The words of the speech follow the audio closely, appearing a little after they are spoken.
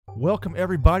Welcome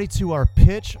everybody to our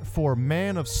pitch for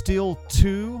Man of Steel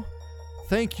 2.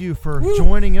 Thank you for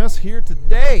joining us here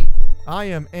today. I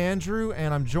am Andrew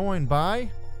and I'm joined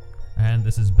by... And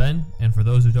this is Ben, and for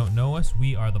those who don't know us,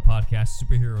 we are the podcast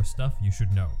Superhero Stuff You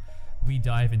Should Know. We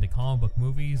dive into comic book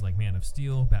movies like Man of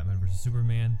Steel, Batman vs.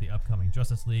 Superman, the upcoming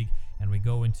Justice League, and we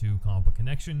go into comic book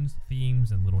connections,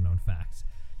 themes, and little-known facts.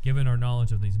 Given our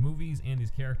knowledge of these movies and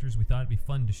these characters, we thought it'd be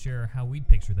fun to share how we'd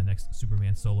picture the next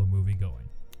Superman solo movie going.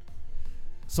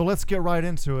 So let's get right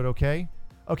into it, okay?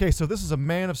 Okay, so this is a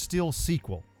Man of Steel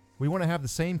sequel. We want to have the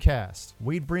same cast.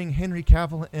 We'd bring Henry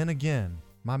Cavill in again.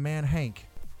 My man Hank.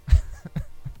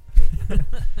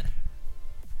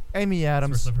 Amy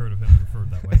Adams. First I've heard of him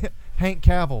referred that way. Hank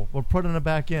Cavill. We're putting him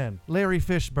back in. Larry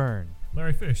Fishburne.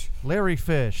 Larry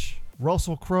Fish.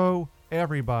 Russell Crowe.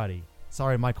 Everybody.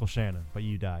 Sorry, Michael Shannon, but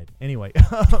you died. Anyway.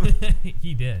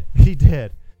 He did. He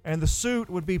did. And the suit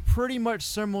would be pretty much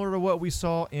similar to what we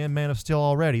saw in Man of Steel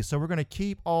already. So we're going to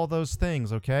keep all those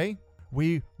things, okay?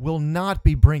 We will not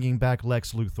be bringing back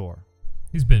Lex Luthor.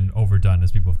 He's been overdone,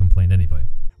 as people have complained anyway.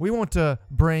 We want to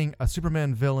bring a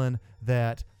Superman villain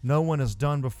that no one has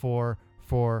done before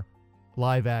for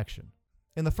live action.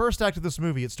 In the first act of this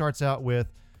movie, it starts out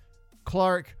with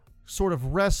Clark sort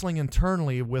of wrestling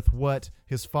internally with what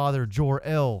his father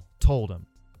Jor-El told him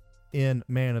in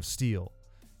Man of Steel.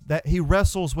 That he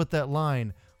wrestles with that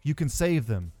line, you can save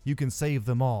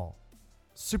them all.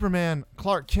 Superman,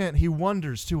 Clark Kent, he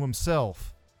wonders to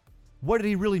himself, what did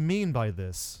he really mean by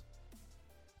this?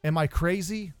 Am I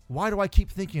crazy? Why do I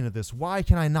keep thinking of this? Why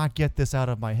can I not get this out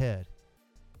of my head?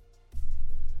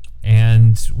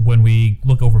 And when we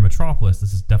look over Metropolis,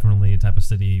 this is definitely a type of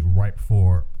city ripe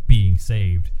for being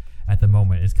saved at the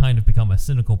moment. It's kind of become a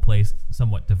cynical place,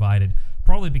 somewhat divided,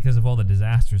 probably because of all the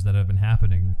disasters that have been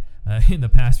happening in the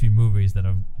past few movies that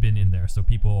have been in there. So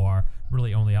people are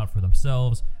really only out for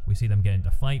themselves. We see them get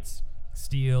into fights,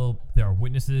 steal, there are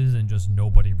witnesses, and just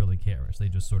nobody really cares. They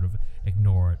just sort of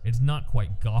ignore it. It's not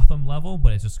quite Gotham level,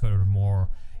 but it's just kind of more,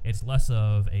 it's less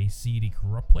of a seedy,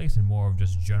 corrupt place and more of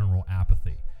just general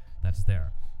apathy that's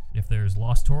there. If there's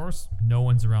lost tourists, no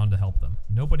one's around to help them.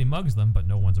 Nobody mugs them, but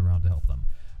no one's around to help them.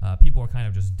 People are kind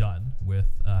of just done with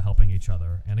helping each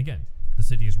other. And again, the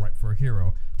city is ripe for a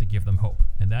hero to give them hope.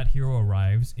 And that hero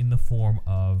arrives in the form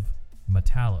of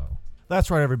Metallo. That's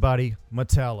right, everybody.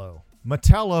 Metallo.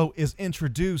 Metallo is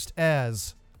introduced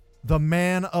as the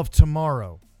Man of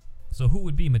Tomorrow. So who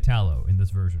would be Metallo in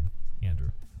this version, Andrew?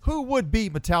 Who would be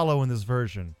Metallo in this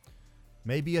version?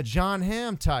 Maybe a John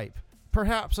Hamm type.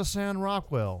 Perhaps a Sam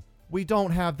Rockwell. We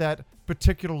don't have that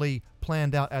particularly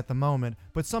planned out at the moment,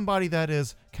 but somebody that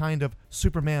is kind of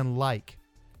Superman-like.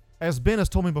 As Ben has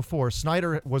told me before,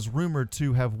 Snyder was rumored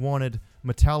to have wanted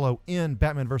Metallo in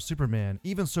Batman vs. Superman,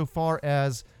 even so far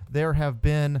as there have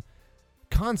been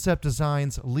concept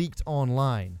designs leaked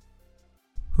online.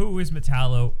 Who is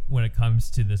Metallo when it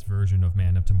comes to this version of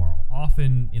Man of Tomorrow?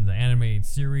 Often in the animated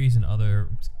series and other,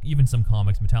 even some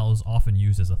comics, Metallo is often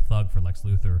used as a thug for Lex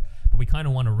Luthor, but we kind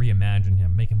of want to reimagine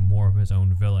him, make him more of his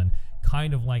own villain,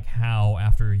 kind of like how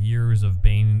after years of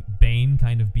Bane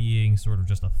kind of being sort of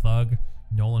just a thug,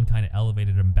 Nolan kind of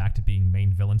elevated him back to being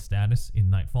main villain status in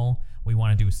Nightfall. We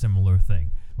want to do a similar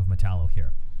thing with Metallo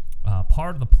here.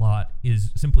 Part of the plot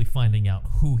is simply finding out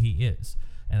who he is,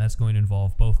 and that's going to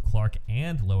involve both Clark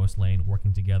and Lois Lane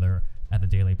working together at the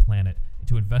Daily Planet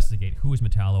to investigate who is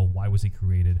Metallo, why was he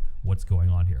created, what's going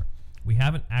on here. We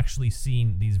haven't actually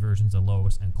seen these versions of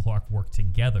Lois and Clark work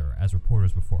together as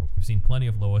reporters before. We've seen plenty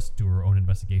of Lois do her own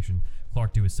investigation,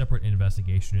 Clark do a separate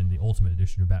investigation in the Ultimate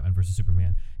Edition of Batman vs.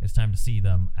 Superman. It's time to see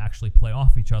them actually play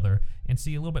off each other and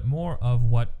see a little bit more of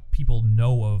what people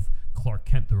know of Clark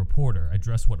Kent the reporter,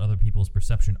 address what other people's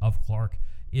perception of Clark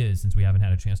is, since we haven't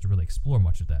had a chance to really explore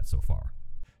much of that so far.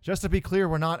 Just to be clear,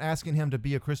 we're not asking him to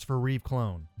be a Christopher Reeve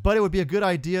clone. But it would be a good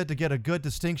idea to get a good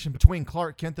distinction between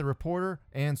Clark Kent the reporter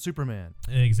and Superman.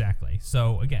 Exactly.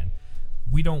 So, again,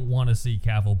 we don't want to see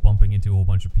Cavill bumping into a whole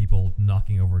bunch of people,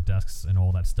 knocking over desks and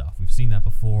all that stuff. We've seen that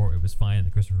before. It was fine in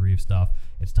the Christopher Reeve stuff.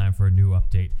 It's time for a new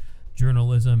update.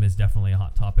 Journalism is definitely a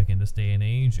hot topic in this day and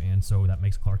age, and so that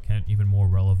makes Clark Kent even more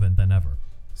relevant than ever.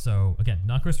 So, again,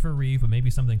 not Christopher Reeve, but maybe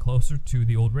something closer to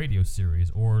the old radio series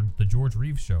or the George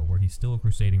Reeves show, where he's still a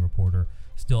crusading reporter,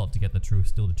 still out to get the truth,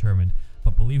 still determined,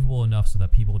 but believable enough so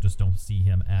that people just don't see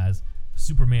him as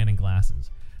Superman in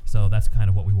glasses. So that's kind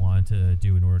of what we wanted to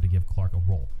do in order to give Clark a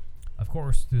role. Of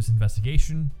course, through this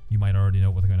investigation, you might already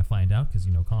know what they're going to find out because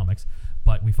you know comics,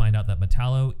 but we find out that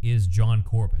Metallo is John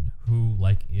Corbin, who,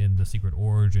 like in the Secret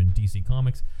Origin DC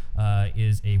Comics,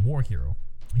 is a war hero.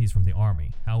 he's from the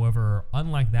army. However,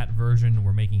 unlike that version,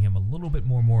 we're making him a little bit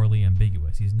more morally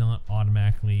ambiguous. He's not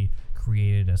automatically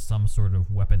created as some sort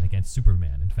of weapon against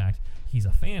Superman. In fact, he's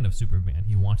a fan of Superman.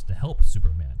 He wants to help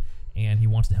Superman, and he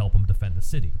wants to help him defend the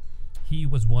city.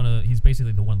 He's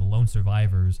basically one of the lone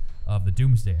survivors of the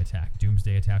Doomsday attack.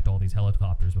 Doomsday attacked all these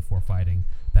helicopters before fighting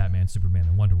Batman, Superman,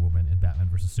 and Wonder Woman in Batman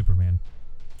vs. Superman.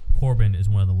 Corbin is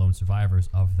one of the lone survivors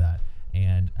of that,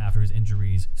 and after his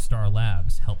injuries, Star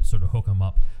Labs helped sort of hook him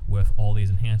up with all these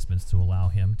enhancements to allow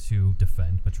him to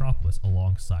defend Metropolis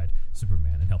alongside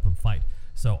Superman and help him fight.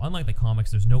 So unlike the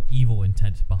comics, there's no evil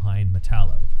intent behind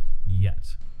Metallo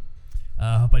yet.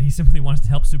 But he simply wants to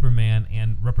help Superman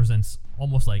and represents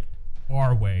almost like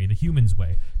our way, the humans'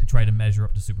 way, to try to measure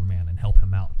up to Superman and help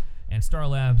him out. And Star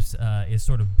Labs is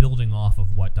sort of building off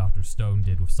of what Dr. Stone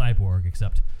did with Cyborg,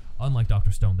 except unlike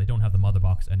Dr. Stone, they don't have the Mother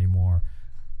Box anymore.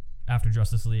 After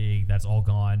Justice League, that's all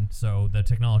gone, so the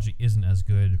technology isn't as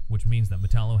good, which means that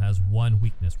Metallo has one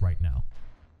weakness right now.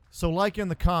 So like in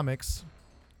the comics,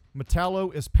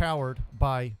 Metallo is powered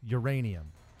by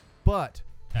uranium. But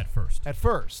At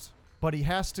first. But he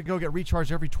has to go get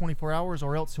recharged every 24 hours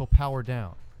or else he'll power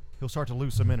down. He'll start to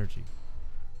lose some energy.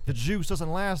 The juice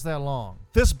doesn't last that long.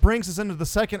 This brings us into the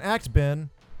second act, Ben.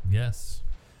 Yes.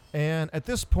 And at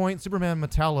this point, Superman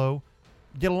and Metallo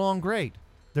get along great.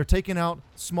 They're taking out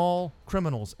small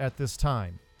criminals at this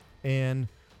time. And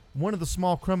one of the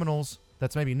small criminals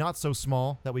that's maybe not so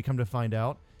small that we come to find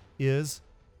out is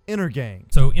Intergang.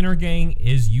 So Intergang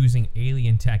is using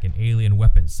alien tech and alien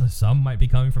weapons. So some might be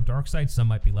coming from Darkseid, some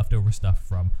might be leftover stuff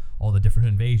from all the different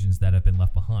invasions that have been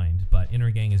left behind. But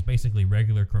Intergang is basically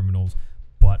regular criminals,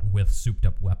 but with souped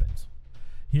up weapons.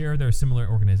 Here, they're a similar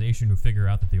organization who figure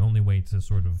out that the only way to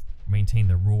sort of maintain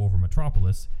their rule over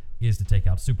Metropolis is to take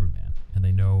out Superman. And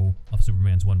they know of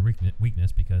Superman's one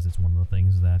weakness because it's one of the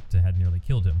things that had nearly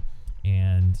killed him.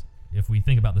 And if we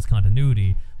think about this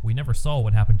continuity, we never saw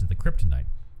what happened to the Kryptonite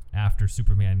after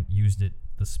Superman used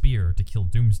the spear to kill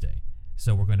Doomsday.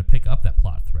 So we're going to pick up that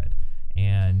plot thread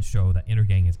and show that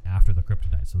Intergang is after the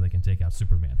Kryptonite so they can take out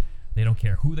Superman. They don't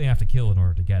care who they have to kill in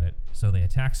order to get it, so they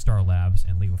attack Star Labs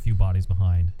and leave a few bodies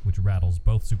behind, which rattles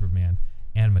both Superman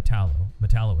and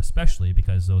Metallo especially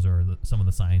because those are some of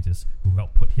the scientists who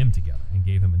helped put him together and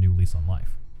gave him a new lease on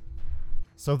life.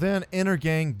 So then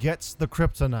Intergang gets the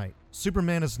Kryptonite.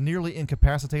 Superman is nearly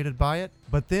incapacitated by it,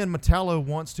 but then Metallo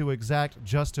wants to exact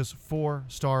justice for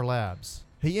Star Labs.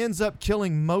 He ends up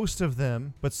killing most of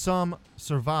them, but some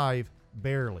survive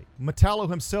barely. Metallo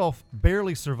himself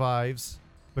barely survives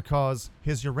because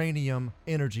his uranium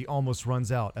energy almost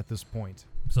runs out at this point.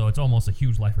 So it's almost a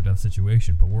huge life or death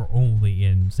situation, but we're only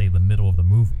in, say, the middle of the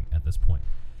movie at this point.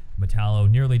 Metallo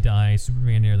nearly dies,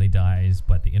 Superman nearly dies,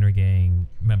 but the Intergang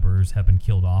members have been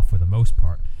killed off for the most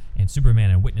part, and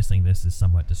Superman, in witnessing this, is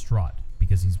somewhat distraught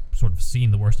because he's sort of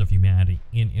seen the worst of humanity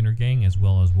in Intergang as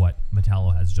well as what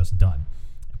Metallo has just done.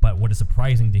 But what is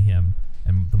surprising to him,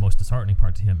 and the most disheartening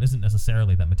part to him, isn't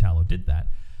necessarily that Metallo did that,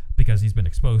 because he's been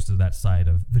exposed to that side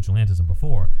of vigilantism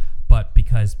before, but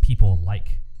because people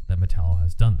like that Metallo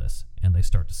has done this, and they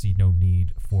start to see no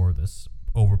need for this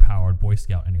overpowered Boy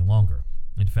Scout any longer.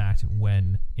 In fact,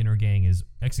 when Intergang is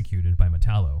executed by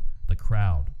Metallo, the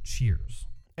crowd cheers.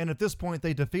 And at this point,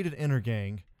 they defeated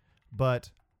Intergang, but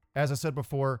as I said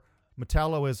before,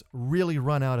 Metallo has really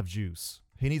run out of juice.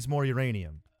 He needs more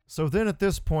uranium. So then at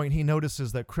this point, he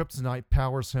notices that Kryptonite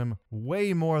powers him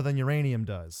way more than uranium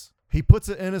does. He puts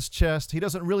it in his chest. He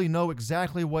doesn't really know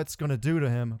exactly what's going to do to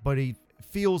him, but he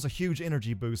feels a huge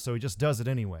energy boost, so he just does it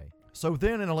anyway. So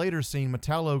then in a later scene,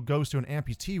 Metallo goes to an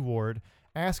amputee ward,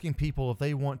 asking people if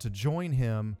they want to join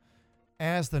him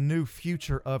as the new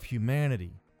future of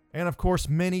humanity. And of course,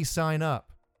 many sign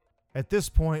up. At this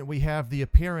point, we have the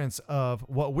appearance of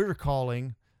what we're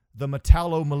calling the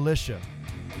Metallo Militia.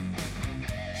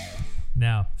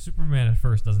 Now, Superman at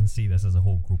first doesn't see this as a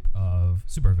whole group of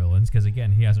supervillains because,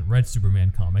 again, he hasn't read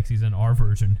Superman comics. He's in our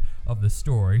version of the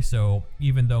story. So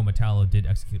even though Metallo did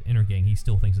execute Intergang, he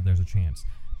still thinks that there's a chance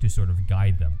to sort of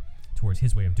guide them towards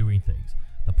his way of doing things.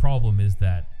 The problem is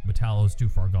that Metallo's too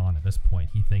far gone at this point.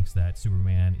 He thinks that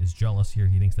Superman is jealous here.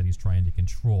 He thinks that he's trying to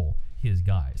control his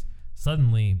guys.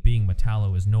 Suddenly, being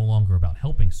Metallo is no longer about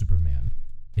helping Superman.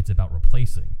 It's about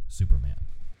replacing Superman.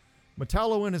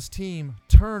 Metallo and his team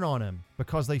turn on him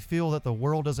because they feel that the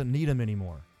world doesn't need him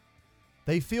anymore.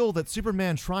 They feel that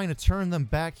Superman trying to turn them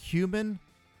back human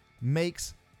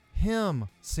makes him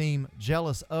seem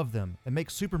jealous of them. It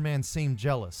makes Superman seem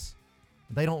jealous.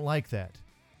 They don't like that.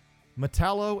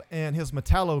 Metallo and his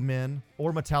Metallo men,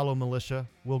 or Metallo Militia,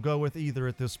 will go with either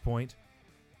at this point.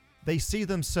 They see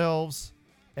themselves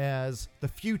as the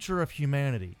future of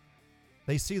humanity.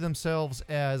 They see themselves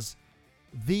as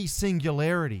the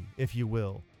singularity, if you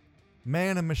will.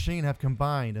 Man and machine have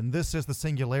combined, and this is the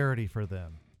singularity for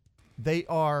them. They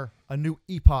are a new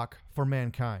epoch for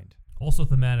mankind. Also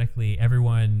thematically,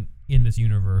 everyone in this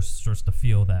universe starts to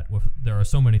feel that there are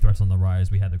so many threats on the rise.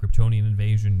 We had the Kryptonian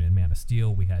invasion in Man of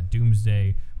Steel. We had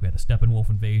Doomsday. We had the Steppenwolf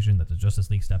invasion that the Justice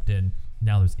League stepped in.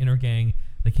 Now there's Intergang.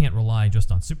 They can't rely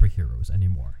just on superheroes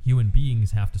anymore. Human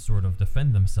beings have to sort of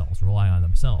defend themselves, rely on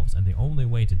themselves. And the only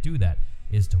way to do that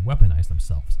is to weaponize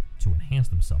themselves, to enhance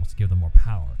themselves, to give them more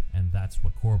power. And that's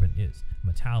what Corbin is.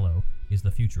 Metallo is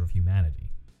the future of humanity.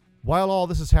 While all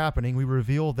this is happening, we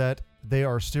reveal that there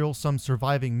are still some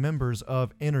surviving members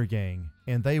of Intergang,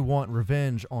 and they want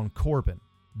revenge on Corbin.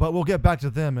 But we'll get back to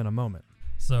them in a moment.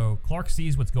 So Clark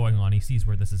sees what's going on, he sees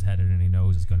where this is headed, and he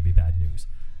knows it's going to be bad news.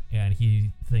 And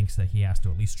he thinks that he has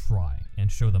to at least try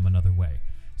and show them another way.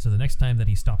 So the next time that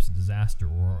he stops a disaster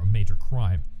or a major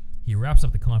crime, he wraps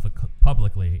up the conflict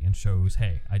publicly and shows,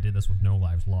 hey, I did this with no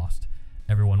lives lost.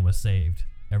 Everyone was saved.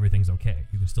 Everything's okay.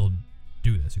 You can still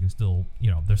do this. You can still,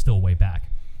 there's still a way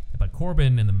back. But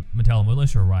Corbin and the Metallo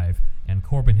militia arrive, and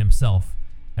Corbin himself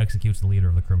executes the leader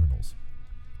of the criminals.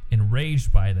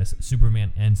 Enraged by this,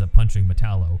 Superman ends up punching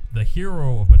Metallo, the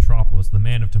hero of Metropolis, the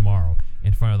man of tomorrow,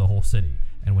 in front of the whole city.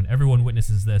 And when everyone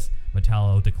witnesses this,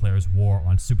 Metallo declares war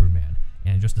on Superman.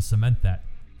 And just to cement that,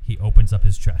 he opens up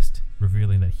his chest,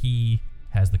 revealing that he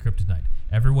has the kryptonite.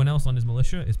 Everyone else on his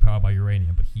militia is powered by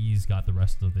uranium, but he's got the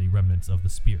rest of the remnants of the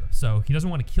spear. So he doesn't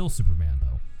want to kill Superman,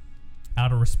 though.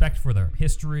 Out of respect for their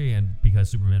history and because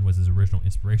Superman was his original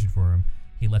inspiration for him,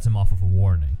 he lets him off with a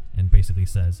warning and basically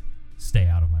says, stay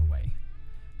out of my way.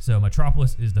 So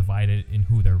Metropolis is divided in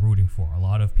who they're rooting for. A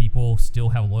lot of people still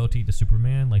have loyalty to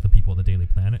Superman, like the people at the Daily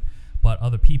Planet, but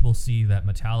other people see that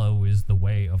Metallo is the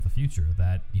way of the future,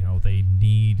 that, they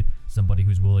need somebody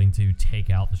who's willing to take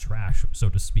out the trash, so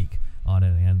to speak, on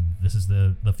it, and this is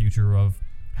the future of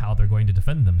how they're going to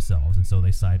defend themselves, and so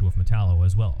they side with Metallo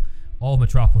as well. All of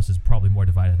Metropolis is probably more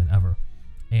divided than ever,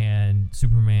 and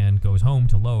Superman goes home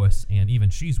to Lois, and even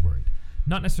she's worried.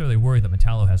 Not necessarily worried that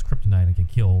Metallo has kryptonite and can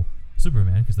kill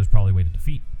Superman, because there's probably a way to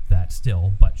defeat that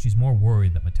still, but she's more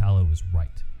worried that Metallo is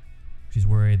right. She's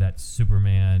worried that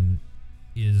Superman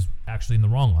is actually in the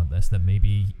wrong on this, that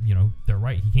maybe, they're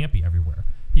right, he can't be everywhere.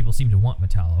 People seem to want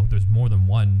Metallo. There's more than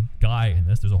one guy in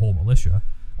this. There's a whole militia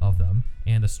of them,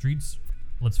 and the streets,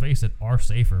 let's face it, are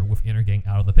safer with Intergang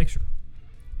out of the picture.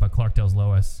 But Clark tells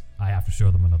Lois, I have to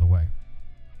show them another way.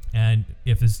 And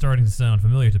if it's starting to sound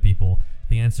familiar to people,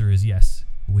 the answer is yes.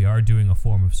 We are doing a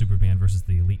form of Superman versus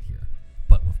the Elite here,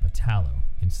 but with Metallo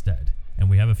instead. And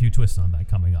we have a few twists on that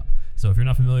coming up. So if you're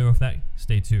not familiar with that,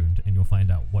 stay tuned, and you'll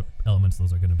find out what elements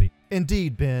those are going to be.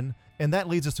 Indeed, Ben. And that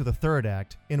leads us to the third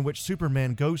act, in which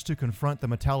Superman goes to confront the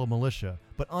Metallo militia,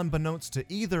 but unbeknownst to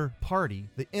either party,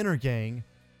 the Intergang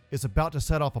is about to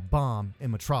set off a bomb in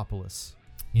Metropolis.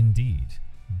 Indeed.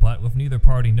 But with neither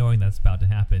party knowing that's about to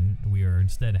happen, we are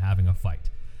instead having a fight.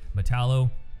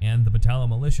 Metallo and the Metallo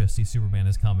militia see Superman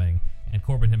is coming, and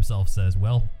Corbin himself says,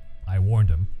 well, I warned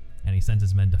him, and he sends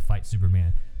his men to fight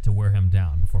Superman to wear him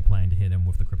down before planning to hit him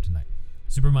with the kryptonite.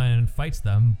 Superman fights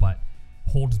them, but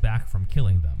holds back from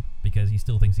killing them because he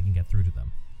still thinks he can get through to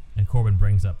them. And Corbin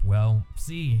brings up, well,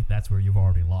 see, that's where you've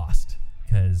already lost,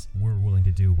 because we're willing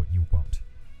to do what you won't.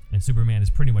 And Superman is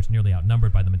pretty much nearly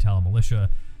outnumbered by the Metallo militia.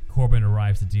 Corbin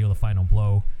arrives to deal the final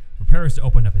blow, prepares to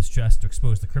open up his chest to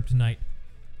expose the kryptonite,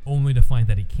 only to find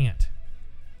that he can't.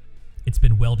 It's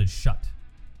been welded shut.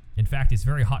 In fact, it's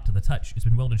very hot to the touch. It's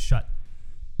been welded shut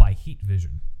by heat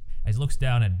vision. As he looks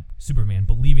down at Superman,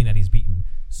 believing that he's beaten,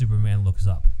 Superman looks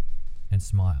up and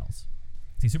smiles.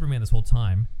 See, Superman this whole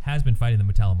time has been fighting the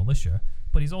Metallo militia,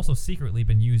 but he's also secretly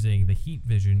been using the heat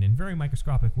vision in very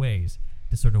microscopic ways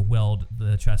to sort of weld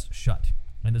the chest shut.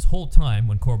 And this whole time,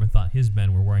 when Corbin thought his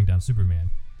men were wearing down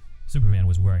Superman, Superman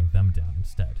was wearing them down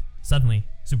instead. Suddenly,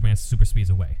 Superman super speeds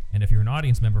away. And if you're an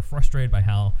audience member frustrated by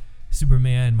how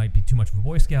Superman might be too much of a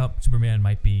Boy Scout, Superman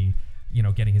might be,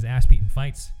 getting his ass beat in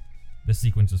fights, this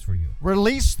sequence is for you.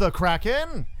 Release the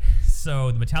Kraken!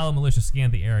 So the Metallo militia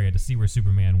scanned the area to see where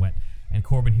Superman went, and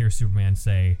Corbin hears Superman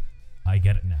say, I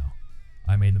get it now.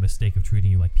 I made the mistake of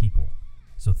treating you like people.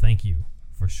 So thank you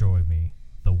for showing me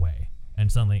the way.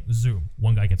 And suddenly, zoom,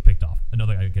 one guy gets picked off,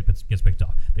 another guy gets picked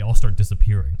off. They all start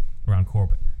disappearing around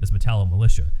Corbin. This Metallo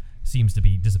militia seems to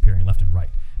be disappearing left and right.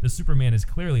 This Superman has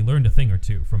clearly learned a thing or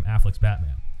two from Affleck's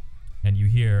Batman. And you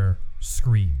hear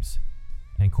screams.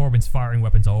 And Corbin's firing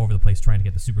weapons all over the place trying to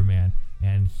get the Superman,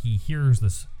 and he hears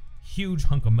this huge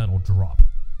hunk of metal drop.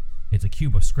 It's a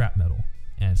cube of scrap metal,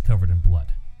 and it's covered in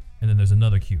blood. And then there's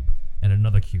another cube, and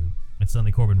another cube, and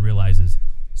suddenly Corbin realizes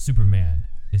Superman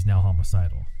is now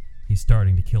homicidal. He's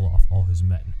starting to kill off all his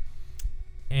men.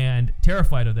 And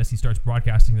terrified of this, he starts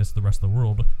broadcasting this to the rest of the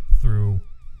world through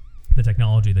the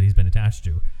technology that he's been attached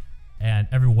to. And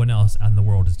everyone else out in the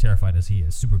world is terrified as he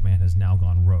is. Superman has now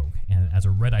gone rogue. And as a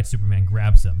red-eyed Superman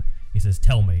grabs him, he says,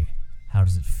 "Tell me, how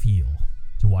does it feel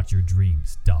to watch your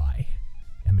dreams die?"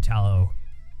 And Metallo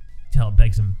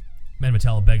begs him. Man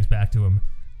Metallo begs back to him,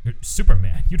 "You're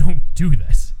Superman, you don't do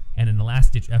this." And in the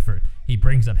last-ditch effort, he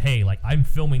brings up, "Hey, like, I'm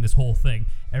filming this whole thing.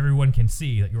 Everyone can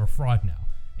see that you're a fraud now."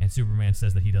 And Superman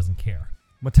says that he doesn't care.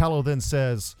 Metallo then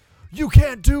says, "You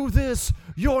can't do this!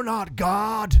 You're not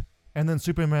God!" And then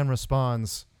Superman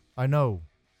responds, "I know,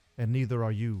 and neither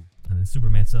are you." And then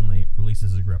Superman suddenly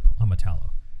releases his grip on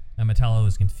Metallo. And Metallo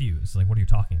is confused. Like, what are you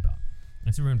talking about?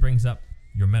 And Superman brings up,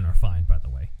 "Your men are fine, by the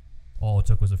way. All it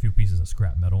took was a few pieces of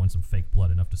scrap metal and some fake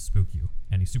blood enough to spook you."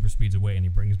 And he super speeds away and he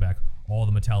brings back all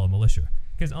the Metallo militia.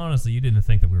 Because honestly, you didn't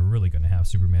think that we were really going to have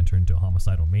Superman turn into a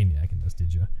homicidal maniac in this,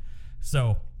 did you?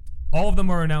 So, all of them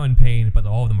are now in pain, but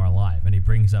all of them are alive. And he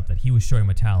brings up that he was showing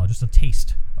Metallo just a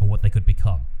taste of what they could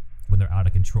become when they're out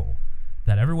of control.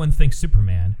 That everyone thinks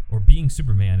Superman, or being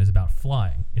Superman, is about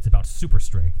flying. It's about super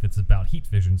strength. It's about heat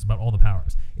vision. It's about all the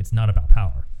powers. It's not about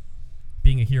power.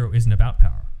 Being a hero isn't about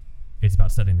power. It's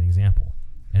about setting the example.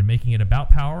 And making it about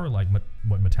power, like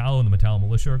what Metallo and the Metallo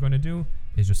militia are going to do,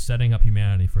 is just setting up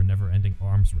humanity for a never-ending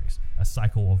arms race, a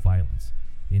cycle of violence.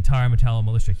 The entire Metallo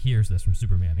militia hears this from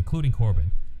Superman, including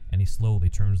Corbin, and he slowly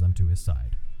turns them to his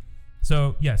side.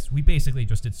 So, yes, we basically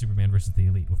just did Superman versus the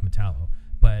Elite with Metallo,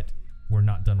 but we're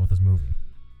not done with this movie.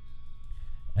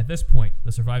 At this point,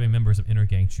 the surviving members of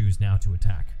Intergang choose now to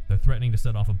attack. They're threatening to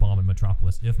set off a bomb in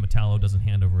Metropolis if Metallo doesn't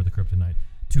hand over the kryptonite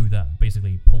to them,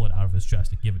 basically pull it out of his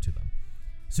chest and give it to them.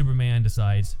 Superman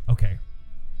decides, okay,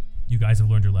 you guys have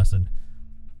learned your lesson.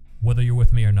 Whether you're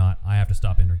with me or not, I have to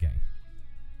stop Intergang.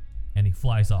 And he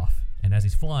flies off, and as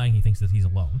he's flying, he thinks that he's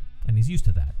alone, and he's used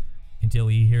to that, until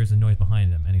he hears a noise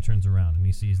behind him, and he turns around, and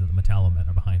he sees that the Metallo men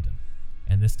are behind him.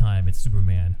 And this time, it's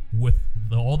Superman with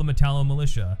all the Metallo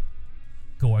militia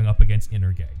going up against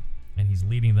Intergang, and he's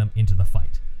leading them into the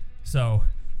fight. So,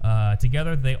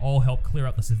 together, they all help clear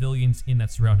out the civilians in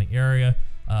that surrounding area.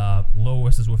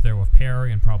 Lois is there with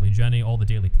Perry and probably Jenny. All the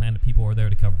Daily Planet people are there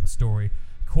to cover the story.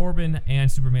 Corbin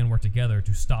and Superman work together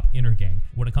to stop Intergang.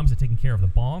 When it comes to taking care of the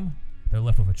bomb, they're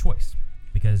left with a choice,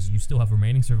 because you still have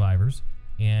remaining survivors,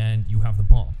 and you have the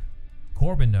bomb.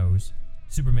 Corbin knows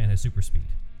Superman has super speed.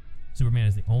 Superman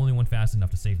is the only one fast enough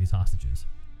to save these hostages.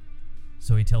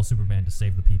 So he tells Superman to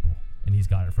save the people, and he's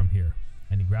got it from here.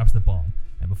 And he grabs the bomb,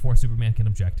 and before Superman can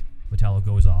object, Metallo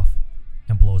goes off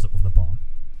and blows up with the bomb,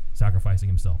 sacrificing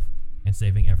himself and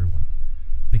saving everyone.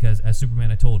 Because as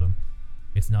Superman had told him,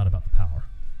 it's not about the power.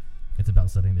 It's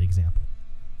about setting the example.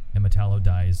 And Metallo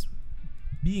dies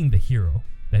being the hero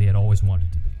that he had always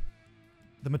wanted to be.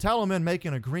 The Metallo men make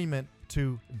an agreement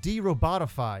to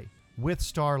de-robotify with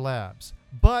Star Labs,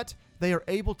 but they are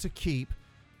able to keep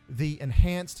the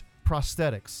enhanced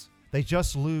prosthetics. They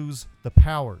just lose the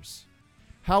powers.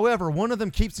 However, one of them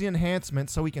keeps the enhancement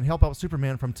so he can help out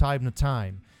Superman from time to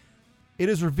time. It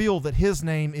is revealed that his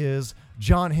name is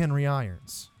John Henry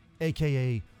Irons,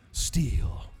 a.k.a.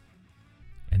 Steel.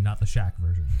 And not the Shaq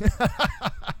version.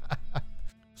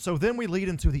 So then we lead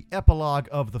into the epilogue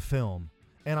of the film.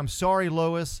 And I'm sorry,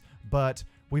 Lois, but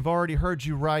we've already heard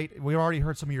you write. We already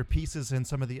heard some of your pieces in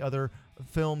some of the other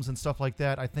films and stuff like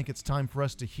that. I think it's time for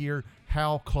us to hear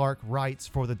how Clark writes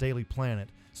for the Daily Planet.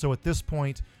 So at this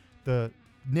point, the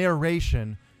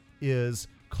narration is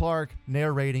Clark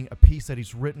narrating a piece that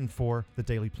he's written for the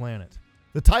Daily Planet.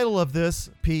 The title of this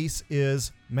piece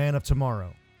is Man of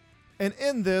Tomorrow. And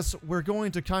in this, we're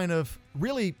going to kind of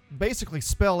really basically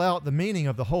spell out the meaning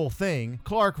of the whole thing.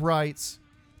 Clark writes,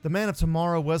 the Man of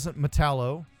Tomorrow wasn't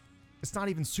Metallo. It's not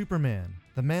even Superman.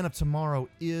 The Man of Tomorrow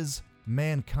is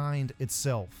mankind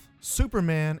itself.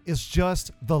 Superman is just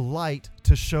the light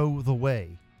to show the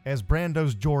way, as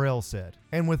Brando's Jor-El said.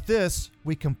 And with this,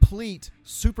 we complete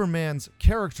Superman's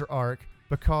character arc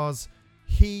because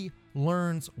he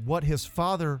learns what his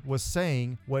father was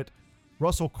saying, what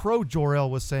Russell Crowe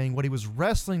Jor-El was saying, what he was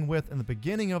wrestling with in the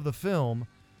beginning of the film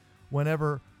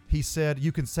whenever he said,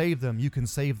 you can save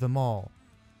them all.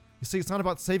 You see, it's not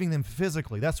about saving them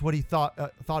physically. That's what he thought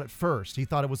at first. He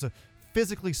thought it was a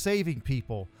physically saving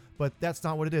people, but that's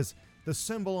not what it is. The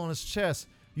symbol on his chest,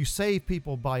 you save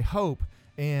people by hope,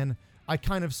 and I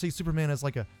kind of see Superman as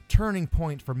like a turning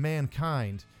point for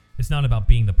mankind. It's not about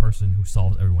being the person who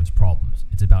solves everyone's problems.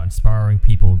 It's about inspiring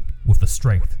people with the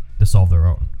strength to solve their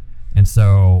own. And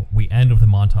so we end with a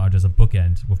montage as a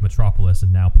bookend with Metropolis,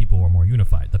 and now people are more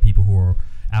unified. The people who are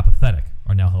apathetic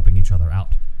are now helping each other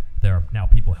out. There are now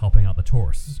people helping out the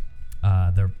tourists.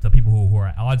 The people who were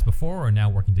at odds before are now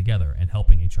working together and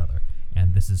helping each other.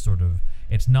 And this is sort of,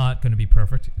 it's not going to be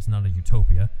perfect. It's not a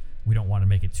utopia. We don't want to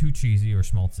make it too cheesy or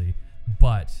schmaltzy,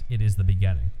 but it is the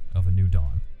beginning of a new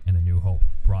dawn and a new hope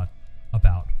brought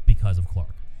about because of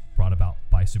Clark, brought about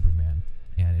by Superman.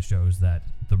 And it shows that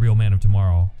the real man of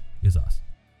tomorrow is us.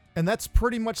 And that's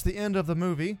pretty much the end of the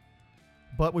movie.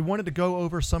 But we wanted to go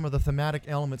over some of the thematic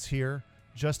elements here,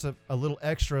 just a little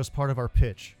extra as part of our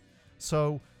pitch.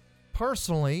 So,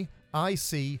 personally, I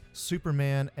see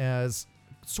Superman as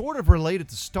sort of related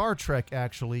to Star Trek,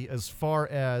 actually, as far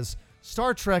as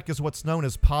Star Trek is what's known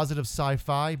as positive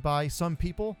sci-fi by some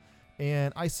people,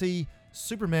 and I see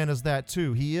Superman as that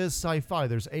too. He is sci-fi.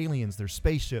 There's aliens, there's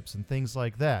spaceships, and things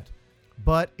like that.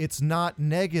 But it's not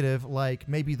negative like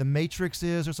maybe The Matrix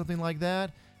is or something like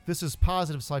that. This is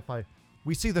positive sci-fi.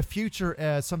 We see the future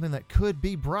as something that could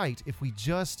be bright if we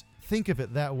just think of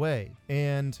it that way.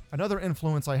 And another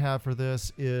influence I have for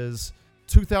this is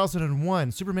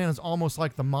 2001. Superman is almost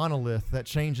like the monolith that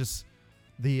changes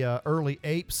the early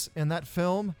apes in that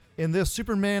film. In this,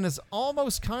 Superman is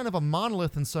almost kind of a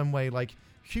monolith in some way. Like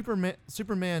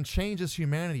Superman changes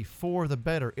humanity for the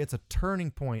better. It's a turning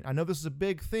point. I know this is a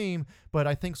big theme, but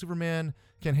I think Superman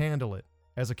can handle it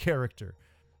as a character.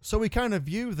 So we kind of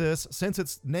view this, since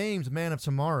it's named Man of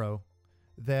Tomorrow,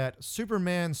 that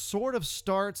Superman sort of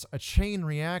starts a chain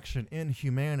reaction in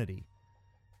humanity.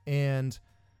 And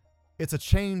it's a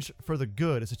change for the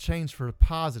good. It's a change for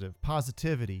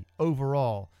positivity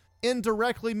overall.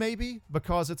 Indirectly, maybe,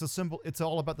 because it's a symbol. It's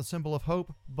all about the symbol of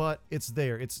hope, but it's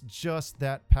there. It's just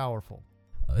that powerful.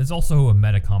 It's also a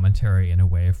meta commentary in a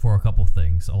way for a couple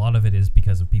things. A lot of it is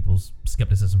because of people's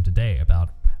skepticism today about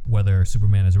whether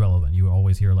Superman is relevant. You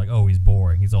always hear like, oh, he's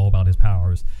boring. He's all about his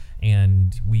powers.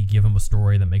 And we give him a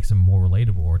story that makes him more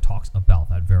relatable or talks about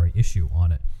that very issue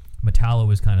on it.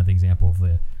 Metallo is kind of the example of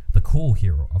the cool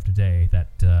hero of today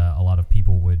that a lot of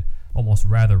people would almost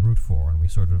rather root for, and we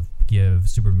sort of give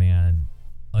Superman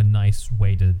a nice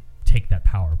way to take that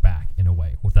power back in a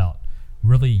way without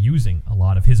really using a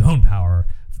lot of his own power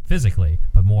physically,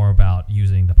 but more about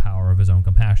using the power of his own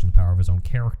compassion, the power of his own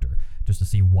character, just to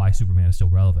see why Superman is still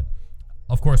relevant.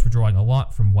 Of course, we're drawing a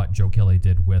lot from what Joe Kelly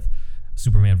did with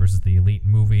Superman versus the Elite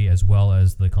movie, as well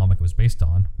as the comic it was based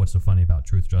on, What's So Funny About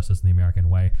Truth, Justice, and the American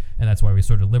Way, and that's why we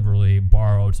sort of liberally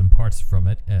borrowed some parts from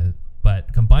it,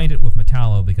 but combined it with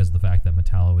Metallo because of the fact that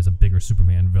Metallo is a bigger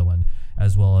Superman villain,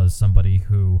 as well as somebody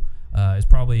who is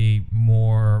probably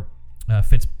more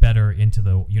fits better into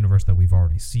the universe that we've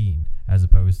already seen, as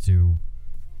opposed to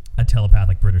a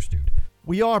telepathic British dude.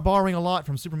 We are borrowing a lot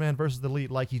from Superman versus the Elite,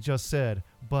 like he just said,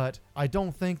 but I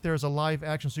don't think there's a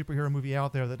live-action superhero movie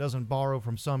out there that doesn't borrow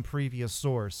from some previous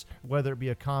source, whether it be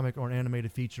a comic or an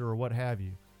animated feature or what have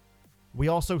you. We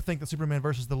also think that Superman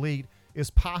versus the Elite is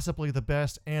possibly the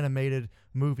best animated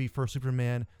movie for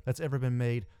Superman that's ever been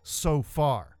made so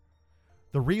far.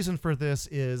 The reason for this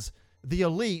is the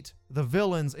Elite, the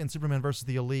villains in Superman versus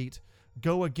the Elite,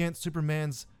 go against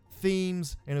Superman's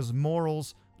themes and his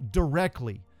morals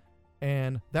directly.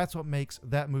 And that's what makes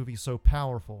that movie so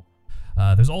powerful.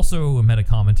 There's also a meta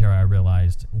commentary I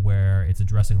realized where it's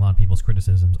addressing a lot of people's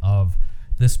criticisms of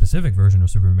this specific version of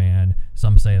Superman.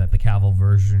 Some say that the Cavill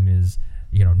version is,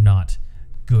 not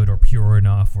good or pure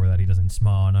enough, or that he doesn't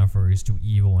smile enough, or he's too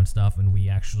evil and stuff. And we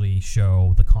actually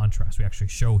show the contrast. We actually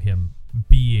show him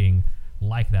being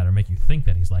like that, or make you think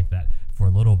that he's like that for a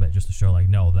little bit, just to show like,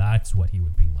 no, that's what he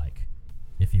would be like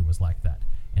if he was like that.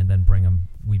 And then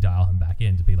we dial him back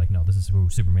in to be like, no, this is who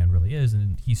Superman really is,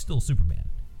 and he's still Superman.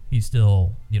 He's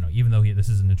still, even though this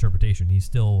is an interpretation, he's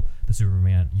still the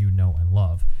Superman you know and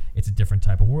love. It's a different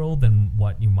type of world than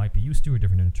what you might be used to, a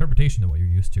different interpretation than what you're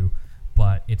used to,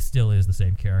 but it still is the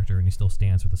same character, and he still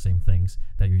stands for the same things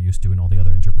that you're used to in all the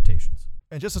other interpretations.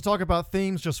 And just to talk about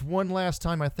themes, just one last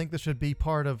time, I think this should be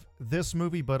part of this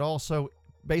movie, but also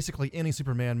basically any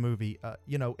Superman movie.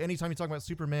 Anytime you talk about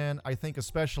Superman, I think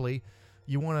especially,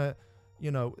 you want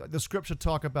to, the script should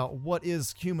talk about what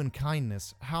is human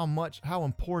kindness, how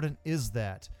important is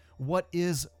that? What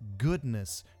is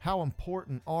goodness? How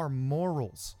important are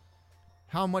morals?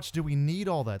 How much do we need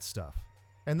all that stuff?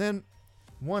 And then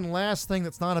one last thing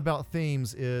that's not about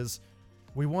themes is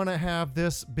we want to have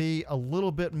this be a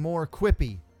little bit more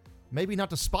quippy. Maybe not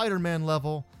to Spider-Man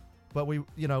level, but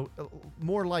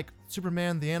more like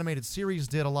Superman the animated series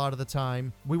did a lot of the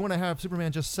time. We want to have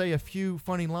Superman just say a few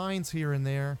funny lines here and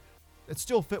there. It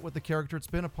still fit with the character. It's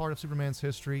been a part of Superman's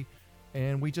history.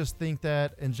 And we just think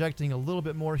that injecting a little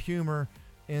bit more humor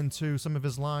into some of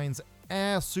his lines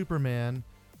as Superman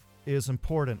is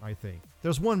important, I think.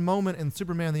 There's one moment in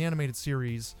Superman the animated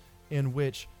series in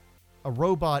which a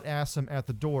robot asks him at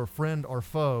the door, friend or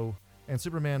foe, and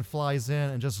Superman flies in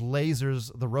and just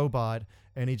lasers the robot,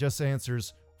 and he just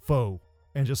answers, foe,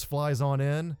 and just flies on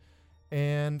in.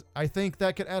 And I think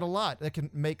that could add a lot. That can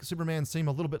make Superman seem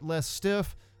a little bit less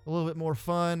stiff, a little bit more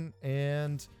fun,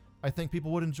 and I think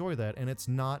people would enjoy that, and it's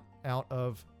not out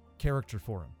of character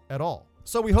for him at all.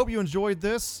 So we hope you enjoyed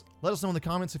this. Let us know in the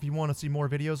comments if you want to see more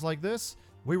videos like this.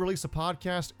 We release a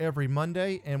podcast every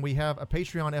Monday, and we have a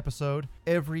Patreon episode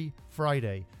every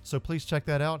Friday. So please check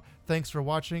that out. Thanks for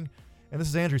watching. And this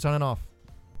is Andrew signing off.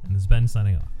 And this is Ben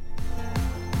signing off.